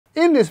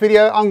In this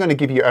video, I'm going to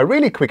give you a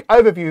really quick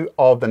overview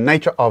of the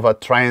nature of a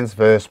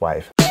transverse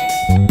wave.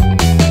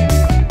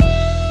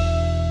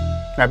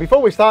 Now,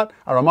 before we start,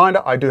 a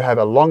reminder, I do have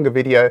a longer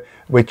video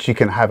which you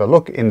can have a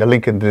look in the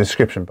link in the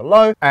description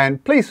below,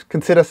 and please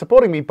consider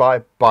supporting me by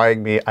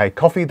buying me a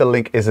coffee. The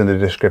link is in the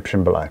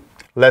description below.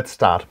 Let's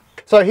start.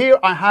 So here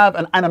I have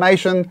an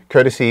animation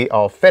courtesy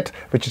of FET,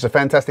 which is a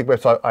fantastic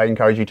website I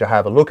encourage you to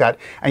have a look at.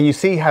 And you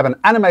see have an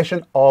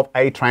animation of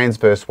a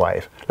transverse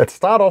wave. Let's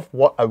start off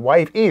what a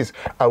wave is.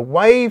 A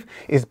wave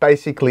is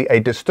basically a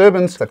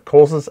disturbance that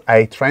causes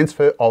a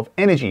transfer of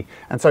energy.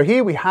 And so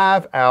here we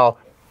have our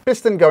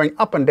piston going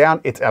up and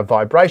down, it's our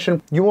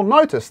vibration. You will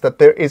notice that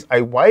there is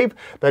a wave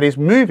that is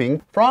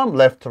moving from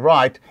left to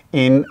right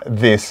in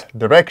this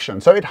direction.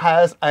 So it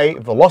has a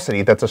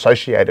velocity that's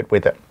associated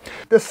with it.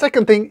 The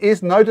second thing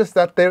is notice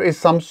that there is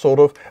some sort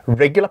of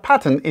regular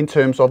pattern in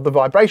terms of the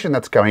vibration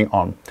that's going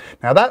on.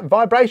 Now that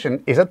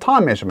vibration is a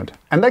time measurement,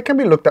 and that can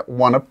be looked at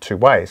one of two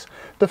ways.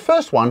 The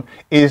first one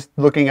is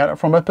looking at it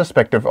from a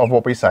perspective of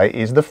what we say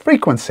is the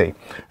frequency.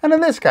 And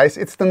in this case,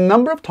 it's the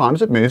number of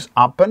times it moves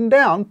up and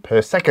down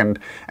per second.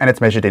 And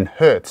it's measured in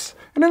Hertz.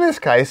 And in this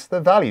case,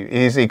 the value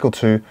is equal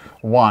to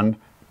 1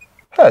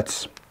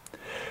 Hertz.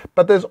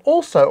 But there's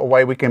also a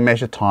way we can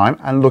measure time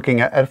and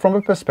looking at it from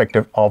a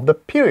perspective of the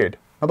period.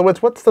 In other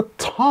words, what's the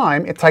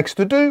time it takes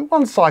to do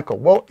one cycle?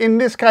 Well, in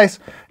this case,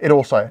 it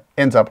also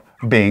ends up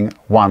being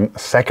 1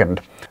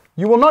 second.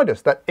 You will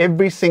notice that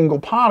every single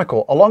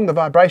particle along the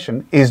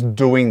vibration is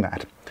doing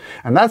that.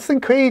 And that's the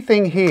key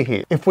thing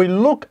here. If we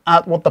look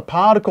at what the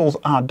particles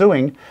are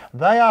doing,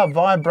 they are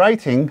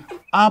vibrating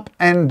up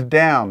and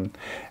down.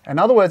 In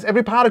other words,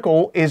 every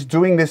particle is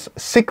doing this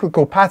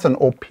cyclical pattern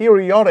or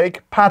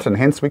periodic pattern,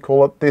 hence we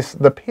call it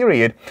the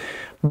period.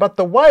 But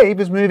the wave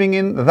is moving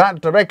in that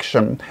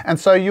direction. And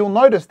so you'll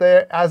notice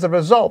there, as a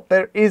result,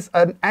 there is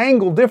an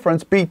angle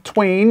difference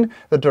between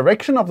the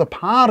direction of the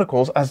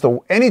particles as the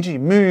energy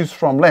moves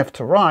from left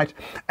to right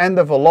and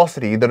the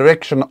velocity, the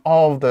direction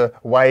of the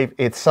wave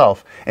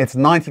itself. It's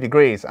 90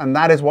 degrees, and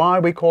that is why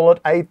we call it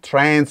a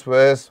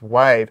transverse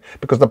wave,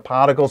 because the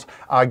particles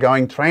are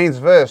going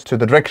transverse to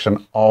the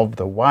direction of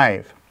the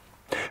wave.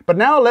 But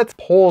now let's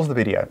pause the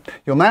video.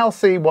 You'll now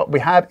see what we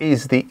have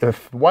is the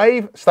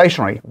wave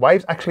stationary.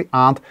 Waves actually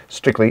aren't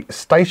strictly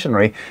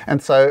stationary,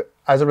 and so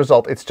as a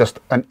result it's just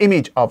an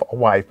image of a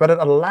wave, but it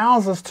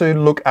allows us to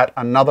look at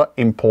another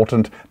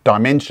important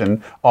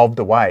dimension of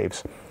the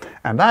waves,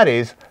 and that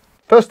is,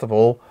 first of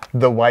all,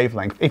 the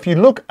wavelength. If you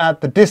look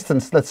at the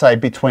distance, let's say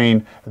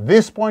between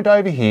this point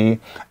over here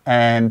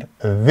and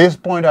this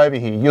point over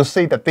here, you'll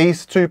see that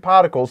these two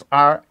particles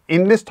are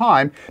in this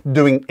time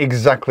doing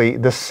exactly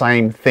the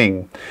same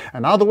thing.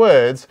 In other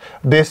words,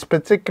 this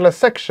particular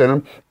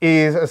section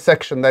is a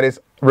section that is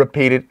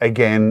repeated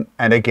again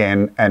and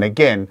again and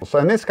again. So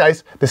in this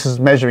case, this is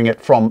measuring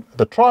it from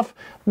the trough,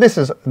 this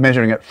is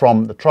measuring it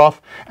from the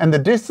trough, and the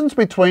distance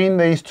between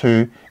these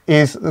two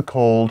is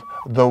called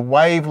the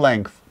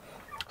wavelength.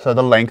 So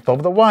the length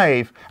of the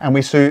wave, and we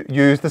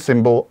use the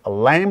symbol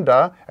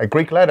lambda, a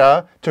Greek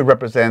letter, to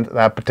represent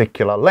that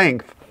particular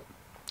length.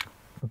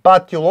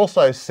 But you'll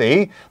also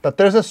see that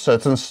there's a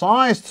certain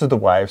size to the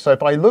wave. So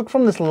if I look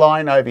from this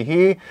line over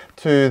here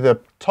to the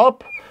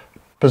top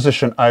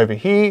position over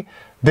here,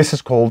 this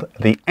is called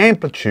the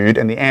amplitude,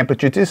 and the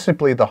amplitude is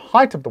simply the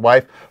height of the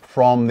wave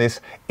from this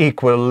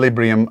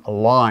equilibrium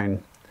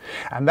line.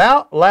 And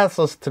that allows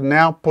us to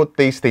now put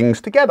these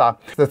things together.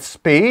 The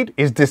speed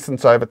is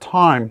distance over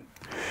time.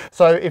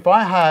 So if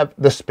I have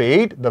the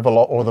speed, the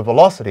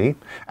velocity,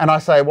 and I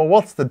say, well,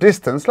 what's the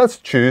distance? Let's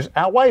choose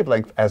our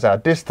wavelength as our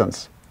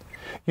distance.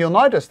 You'll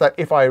notice that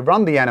if I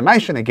run the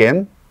animation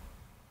again,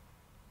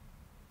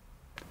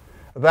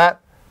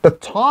 that the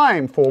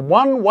time for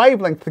one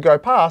wavelength to go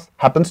past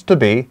happens to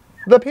be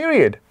the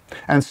period.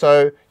 And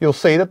so you'll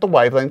see that the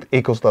wavelength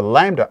equals the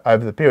lambda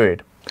over the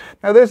period.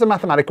 Now there's a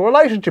mathematical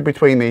relationship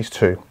between these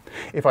two.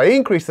 If I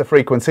increase the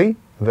frequency,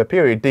 the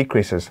period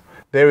decreases.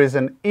 There is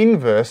an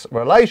inverse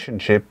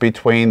relationship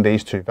between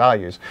these two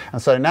values.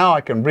 And so now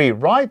I can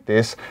rewrite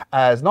this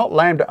as not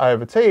lambda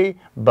over t,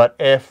 but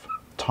f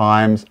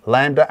times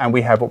lambda, and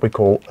we have what we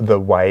call the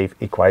wave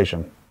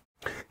equation.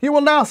 You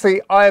will now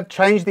see I have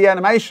changed the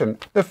animation.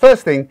 The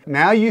first thing,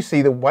 now you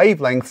see the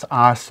wavelengths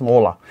are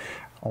smaller.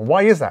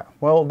 Why is that?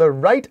 Well, the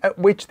rate at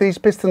which these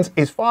pistons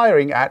is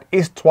firing at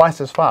is twice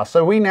as fast.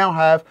 So we now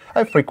have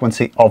a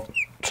frequency of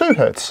 2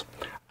 Hertz.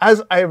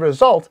 As a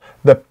result,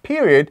 the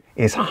period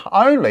is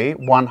only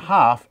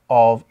 1/2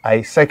 of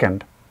a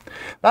second.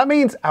 That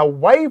means our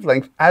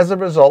wavelength, as a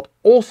result,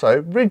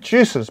 also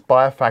reduces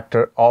by a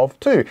factor of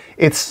 2.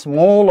 It's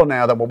smaller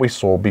now than what we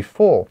saw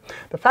before.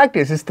 The fact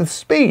is the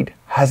speed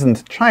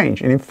hasn't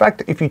changed. And in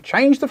fact, if you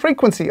change the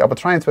frequency of a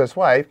transverse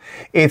wave,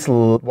 its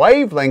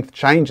wavelength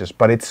changes,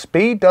 but its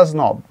speed does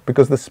not,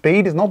 because the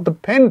speed is not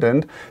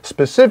dependent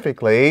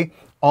specifically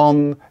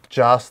on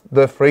just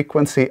the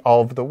frequency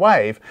of the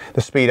wave.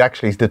 The speed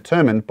actually is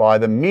determined by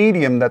the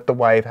medium that the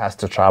wave has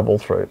to travel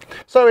through.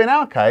 So in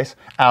our case,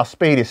 our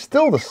speed is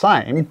still the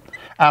same.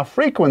 Our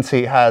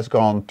frequency has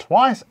gone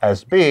twice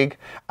as big.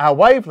 Our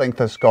wavelength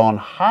has gone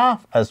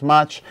half as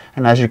much.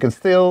 And as you can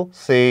still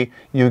see,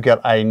 you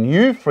get a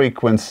new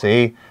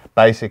frequency,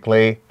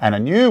 basically, and a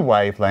new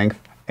wavelength,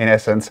 in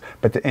essence,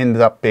 but it ends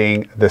up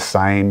being the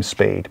same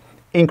speed.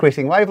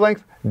 Increasing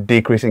wavelength,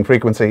 decreasing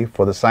frequency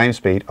for the same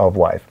speed of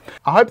wave.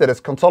 I hope that has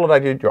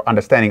consolidated your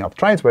understanding of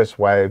transverse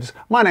waves.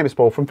 My name is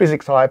Paul from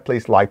Physics High.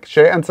 Please like,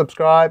 share and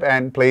subscribe,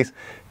 and please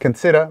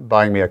consider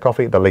buying me a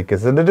coffee. The link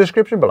is in the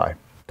description below.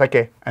 Take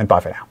care and bye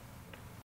for now.